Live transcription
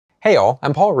Hey all,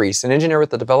 I'm Paul Reese, an engineer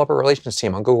with the developer relations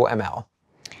team on Google ML.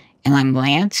 And I'm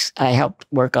Lance. I helped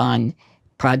work on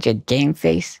Project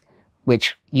Gameface,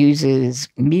 which uses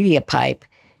MediaPipe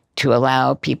to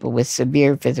allow people with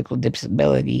severe physical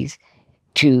disabilities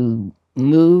to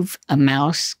move a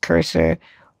mouse cursor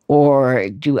or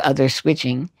do other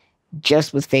switching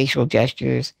just with facial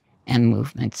gestures and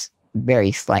movements,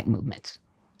 very slight movements.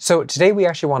 So today we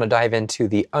actually want to dive into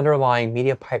the underlying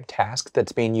MediaPipe task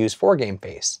that's being used for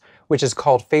Gameface, which is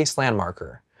called Face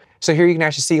Landmarker. So here you can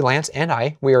actually see Lance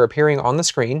and we are appearing on the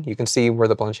screen. You can see where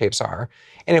the blend shapes are.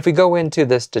 And if we go into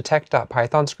this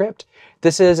detect.python script,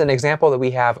 this is an example that we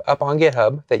have up on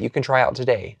GitHub that you can try out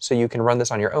today. So you can run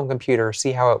this on your own computer,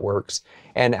 see how it works,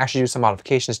 and actually do some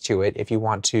modifications to it if you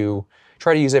want to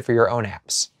try to use it for your own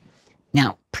apps.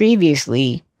 Now,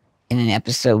 previously in an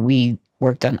episode, we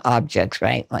worked on objects,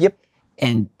 right? Yep.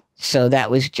 And so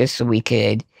that was just so we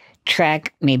could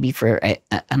track maybe for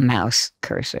a mouse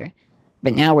cursor.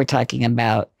 But now we're talking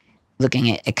about looking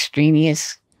at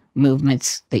extraneous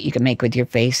movements that you can make with your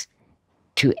face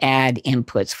to add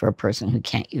inputs for a person who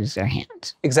can't use their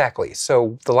hands. Exactly.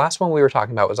 So the last one we were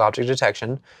talking about was object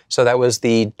detection. So that was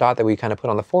the dot that we kind of put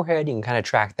on the forehead. You can kind of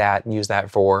track that and use that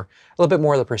for a little bit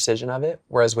more of the precision of it.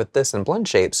 Whereas with this and blend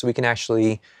shapes, we can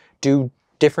actually do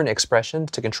different expressions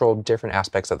to control different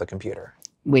aspects of the computer.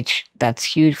 Which that's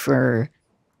huge for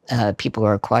people who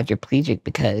are quadriplegic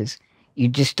because you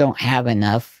just don't have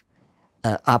enough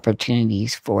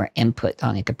opportunities for input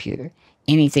on a computer.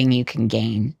 Anything you can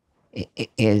gain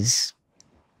is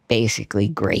basically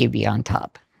gravy on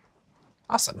top.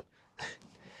 Awesome.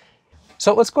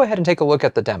 So let's go ahead and take a look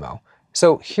at the demo.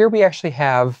 So here we actually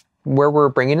have where we're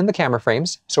bringing in the camera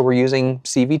frames. So we're using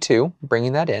CV2,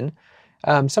 bringing that in.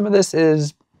 Some of this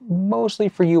is mostly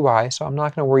for UI, so I'm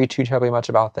not going to worry too terribly much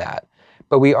about that.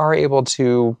 But we are able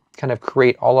to kind of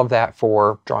create all of that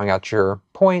for drawing out your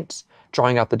points,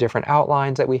 drawing out the different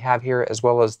outlines that we have here, as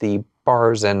well as the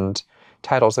bars and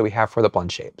titles that we have for the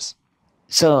blend shapes.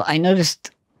 So I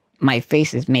noticed my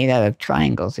face is made out of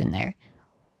triangles in there.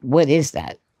 What is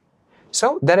that?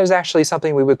 So that is actually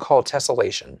something we would call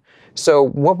tessellation. So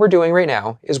what we're doing right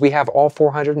now is we have all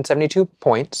 472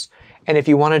 points. And if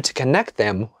you wanted to connect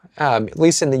them, at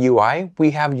least in the UI,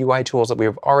 we have UI tools that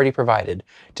we've already provided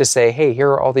to say, hey, here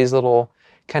are all these little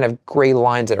kind of gray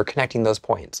lines that are connecting those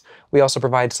points. We also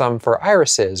provide some for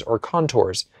irises or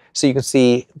contours. So you can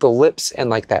see the lips and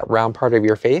like that round part of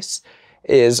your face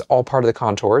is all part of the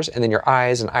contours. And then your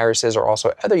eyes and irises are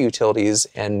also other utilities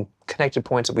and connected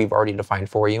points that we've already defined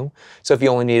for you. So if you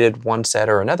only needed one set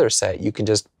or another set, you can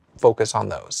just focus on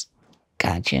those.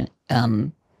 Gotcha.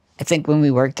 I think when we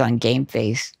worked on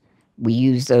Gameface, we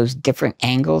used those different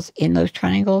angles in those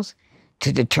triangles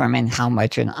to determine how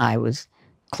much an eye was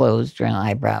closed or an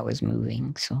eyebrow was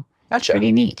moving. So that's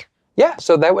pretty neat. Yeah,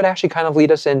 so that would actually kind of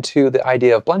lead us into the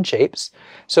idea of blend shapes.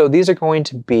 So these are going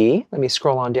to be, let me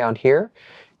scroll on down here.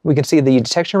 We can see the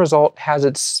detection result has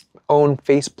its own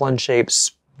face blend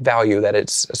shapes value that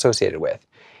it's associated with.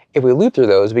 If we loop through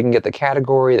those, we can get the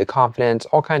category, the confidence,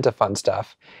 all kinds of fun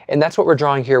stuff. And that's what we're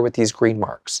drawing here with these green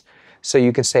marks. So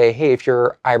you can say, hey, if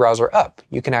your eyebrows are up,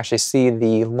 you can actually see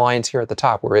the lines here at the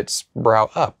top where it's brow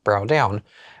up, brow down.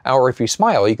 Or if you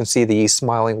smile, you can see the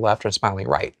smiling left and smiling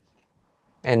right,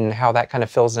 and how that kind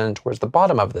of fills in towards the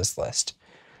bottom of this list.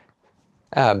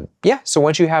 Yeah, so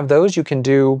once you have those, you can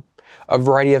do a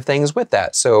variety of things with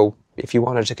that. So if you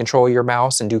wanted to control your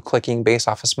mouse and do clicking based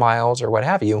off of smiles or what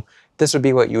have you, this would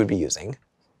be what you would be using.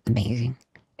 Amazing.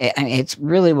 I mean, it's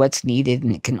really what's needed,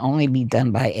 and it can only be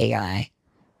done by AI,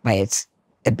 by its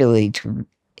ability to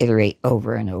iterate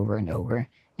over and over and over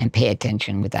and pay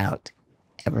attention without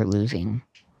ever losing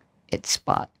its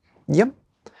spot. Yep.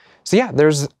 So yeah,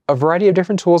 there's a variety of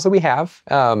different tools that we have.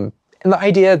 And the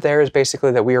idea there is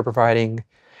basically that we are providing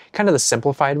kind of the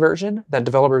simplified version that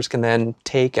developers can then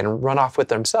take and run off with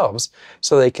themselves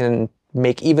so they can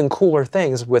make even cooler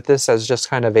things with this as just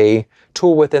kind of a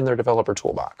tool within their developer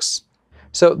toolbox.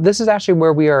 So this is actually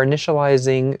where we are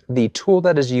initializing the tool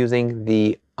that is using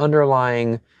the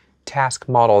underlying task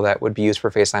model that would be used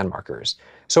for face landmarkers.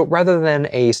 So rather than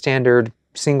a standard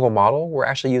single model, we're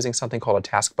actually using something called a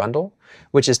task bundle,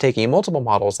 which is taking multiple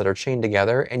models that are chained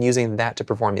together and using that to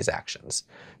perform these actions.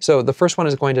 So the first one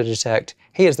is going to detect,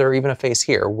 hey, is there even a face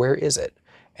here? Where is it?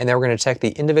 And then we're going to detect the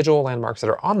individual landmarks that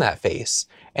are on that face.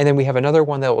 And then we have another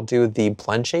one that will do the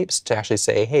blend shapes to actually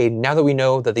say, hey, now that we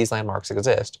know that these landmarks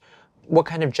exist, what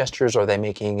kind of gestures are they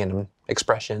making and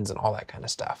expressions and all that kind of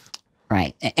stuff?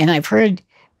 Right. And I've heard,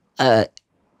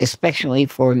 especially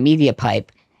for MediaPipe,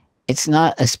 it's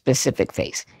not a specific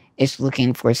face. It's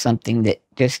looking for something that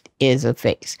just is a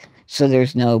face. So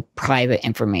there's no private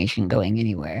information going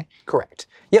anywhere. Correct.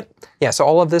 Yep. Yeah, so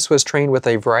all of this was trained with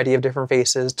a variety of different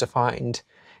faces to find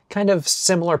kind of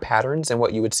similar patterns in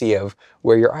what you would see of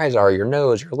where your eyes are, your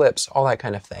nose, your lips, all that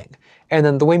kind of thing. And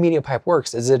then the way MediaPipe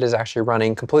works is it is actually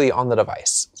running completely on the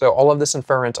device. So all of this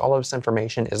inference, all of this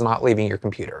information is not leaving your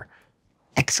computer.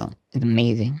 Excellent. It's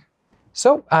amazing.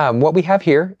 So what we have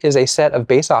here is a set of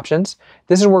base options.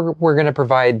 This is where we're going to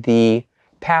provide the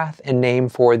path and name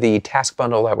for the task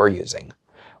bundle that we're using.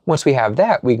 Once we have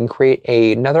that, we can create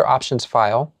another options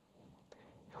file.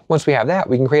 Once we have that,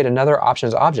 we can create another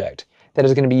options object that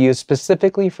is going to be used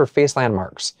specifically for face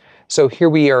landmarks. So here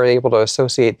we are able to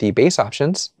associate the base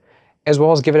options as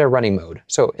well as give it a running mode.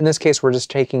 So in this case, we're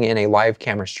just taking in a live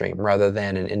camera stream rather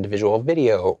than an individual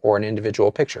video or an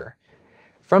individual picture.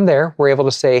 From there, we're able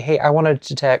to say, hey, I want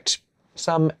to detect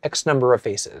some X number of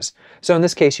faces. So in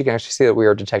this case, you can actually see that we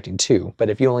are detecting 2, but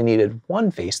if you only needed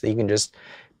 1 face, then you can just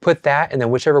put that, and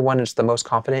then whichever one it's the most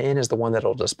confident in is the one that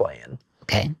it'll display in.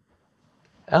 Okay.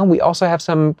 We also have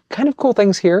some kind of cool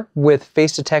things here with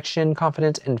face detection,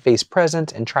 confidence, and face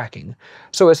presence and tracking.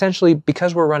 So essentially,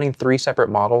 because we're running 3 separate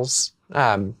models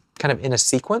kind of in a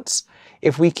sequence,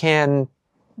 if we can,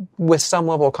 with some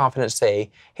level of confidence, say,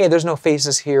 hey, there's no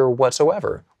faces here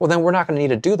whatsoever, well, then we're not going to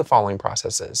need to do the following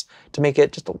processes to make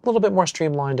it just a little bit more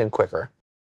streamlined and quicker.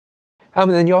 And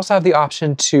then you also have the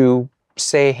option to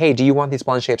say, hey, do you want these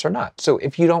blend shapes or not? So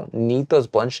if you don't need those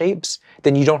blend shapes,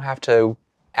 then you don't have to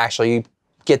actually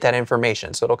get that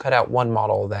information. So it'll cut out one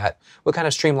model that will kind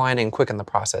of streamline and quicken the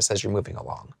process as you're moving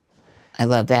along. I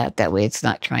love that. That way it's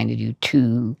not trying to do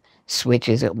 2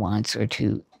 switches at once or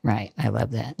 2. Right. I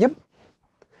love that. Yep.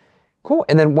 Cool.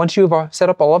 And then once you've set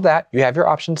up all of that, you have your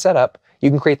options set up, you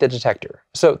can create the detector.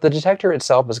 So the detector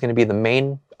itself is going to be the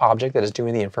main object that is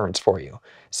doing the inference for you.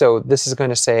 So this is going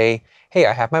to say, hey,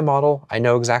 I have my model. I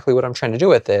know exactly what I'm trying to do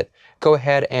with it. Go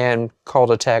ahead and call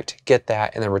detect, get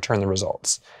that, and then return the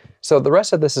results. So the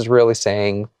rest of this is really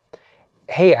saying,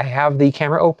 hey, I have the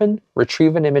camera open,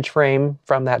 retrieve an image frame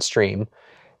from that stream,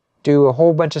 do a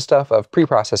whole bunch of stuff of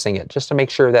pre-processing it just to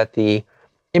make sure that the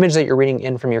image that you're reading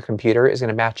in from your computer is going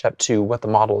to match up to what the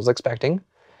model is expecting.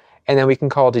 And then we can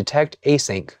call detect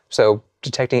async, so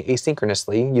detecting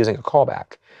asynchronously using a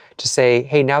callback to say,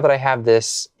 hey, now that I have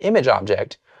this image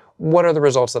object, what are the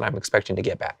results that I'm expecting to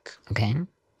get back? Okay.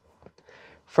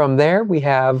 From there, we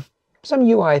have some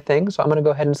UI things, so I'm going to go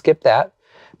ahead and skip that.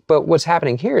 But what's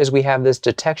happening here is we have this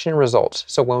detection result.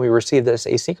 So when we receive this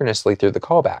asynchronously through the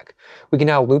callback, we can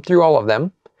now loop through all of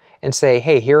them and say,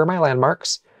 hey, here are my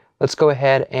landmarks. Let's go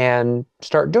ahead and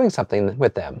start doing something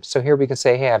with them. So here we can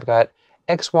say, hey, I've got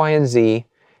X, Y, and Z.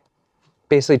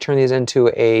 Basically turn these into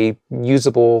a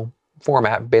usable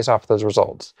format based off of those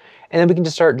results. And then we can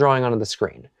just start drawing onto the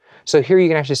screen. So here you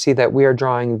can actually see that we are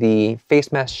drawing the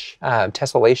face mesh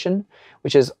tessellation,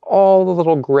 which is all the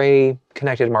little gray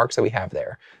connected marks that we have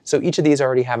there. So each of these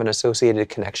already have an associated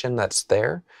connection that's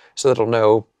there. So that it'll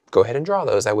know, go ahead and draw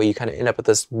those. That way you kind of end up with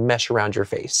this mesh around your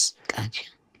face. Gotcha.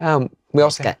 We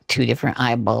also got 2 different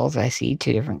eyeballs. I see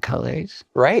 2 different colors.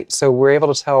 Right. So we're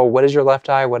able to tell what is your left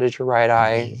eye, what is your right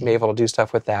eye, Amazing. be able to do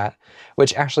stuff with that,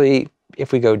 which actually,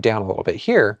 if we go down a little bit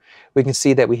here, we can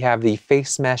see that we have the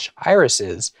face mesh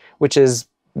irises, which is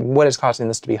what is causing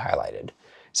this to be highlighted.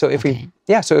 So if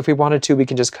we wanted to, we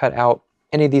can just cut out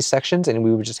any of these sections and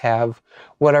we would just have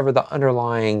whatever the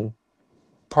underlying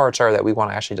parts are that we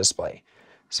want to actually display.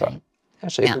 So Right.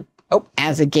 actually, Now,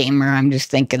 as a gamer, I'm just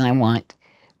thinking I want,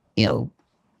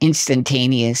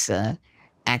 instantaneous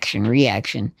action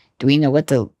reaction. Do we know what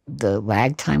the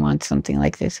lag time on something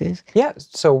like this is? yeah,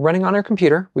 so running on our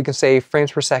computer, we can say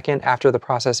frames per second after the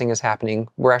processing is happening.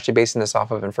 We're actually basing this off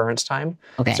of inference time.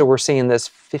 Okay. So we're seeing this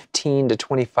 15 to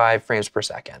 25 frames per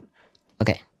second.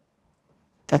 Okay.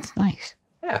 That's nice.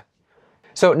 Yeah.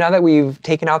 So now that we've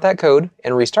taken out that code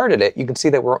and restarted it, you can see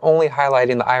that we're only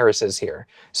highlighting the irises here.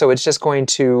 So it's just going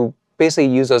to basically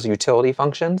use those utility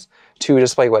functions to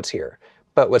display what's here.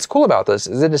 But what's cool about this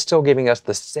is it is still giving us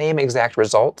the same exact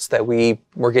results that we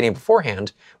were getting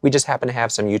beforehand. We just happen to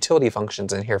have some utility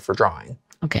functions in here for drawing.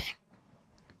 Okay.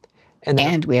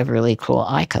 And we have really cool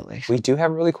eye colors. we do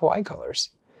have really cool eye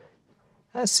colors.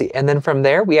 Let's see. And then from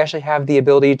there, we actually have the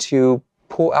ability to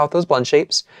pull out those blend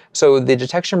shapes. So the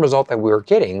detection result that we were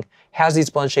getting has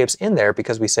these blend shapes in there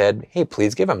because we said, hey,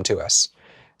 please give them to us.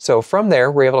 So from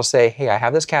there, we're able to say, hey, I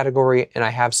have this category and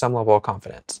I have some level of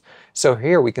confidence. So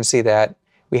here we can see that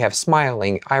we have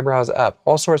smiling, eyebrows up,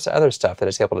 all sorts of other stuff that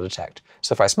it's able to detect.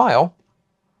 So if I smile,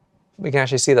 we can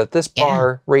actually see that this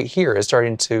bar right here is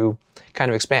starting to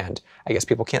kind of expand. I guess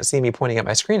people can't see me pointing at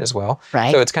my screen as well.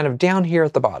 Right. So it's kind of down here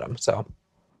at the bottom. So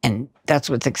And that's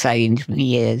what's exciting to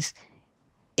me is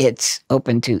it's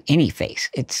open to any face.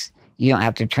 You don't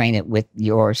have to train it with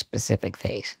your specific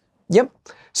face. Yep.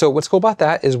 So what's cool about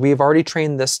that is we've already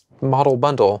trained this model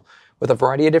bundle with a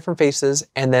variety of different faces,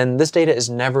 and then this data is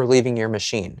never leaving your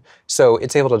machine. So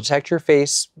it's able to detect your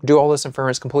face, do all this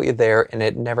inference completely there, and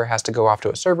it never has to go off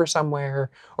to a server somewhere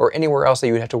or anywhere else that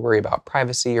you would have to worry about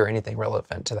privacy or anything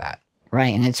relevant to that.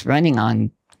 Right, and it's running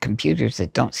on computers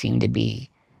that don't seem to be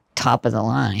top of the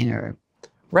line, or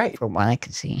right, from what I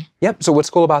can see. Yep, so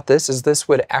what's cool about this is this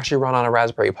would actually run on a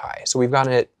Raspberry Pi. So we've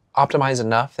gotten it optimized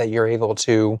enough that you're able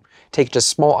to take just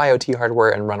small IoT hardware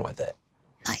and run with it.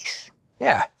 Nice.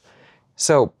 Yeah.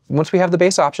 So once we have the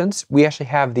base options, we actually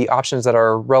have the options that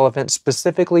are relevant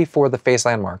specifically for the face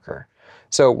land marker.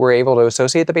 So we're able to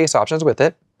associate the base options with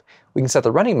it. We can set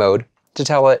the running mode to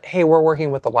tell it, hey, we're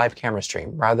working with a live camera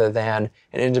stream rather than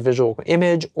an individual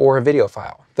image or a video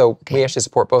file, though we actually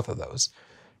support both of those.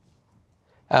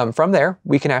 From there,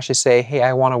 we can actually say, hey,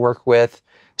 I want to work with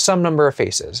some number of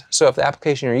faces. So if the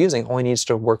application you're using only needs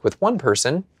to work with one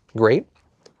person, great.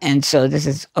 And so this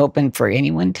is open for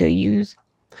anyone to use?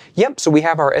 Yep, so we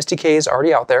have our SDKs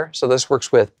already out there. So this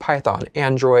works with Python,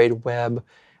 Android, web,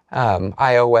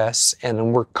 iOS,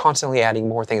 and we're constantly adding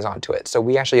more things onto it. So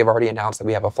we actually have already announced that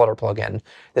we have a Flutter plugin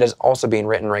that is also being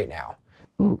written right now.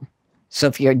 Ooh. So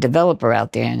if you're a developer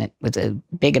out there and with a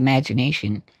big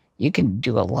imagination, you can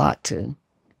do a lot to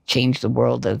change the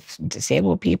world of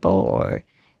disabled people or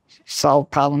solve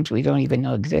problems we don't even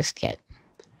know exist yet.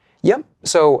 Yep,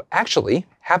 so actually,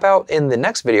 how about in the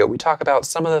next video, we talk about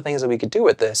some of the things that we could do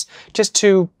with this just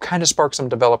to kind of spark some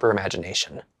developer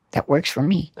imagination. That works for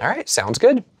me. All right, sounds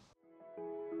good.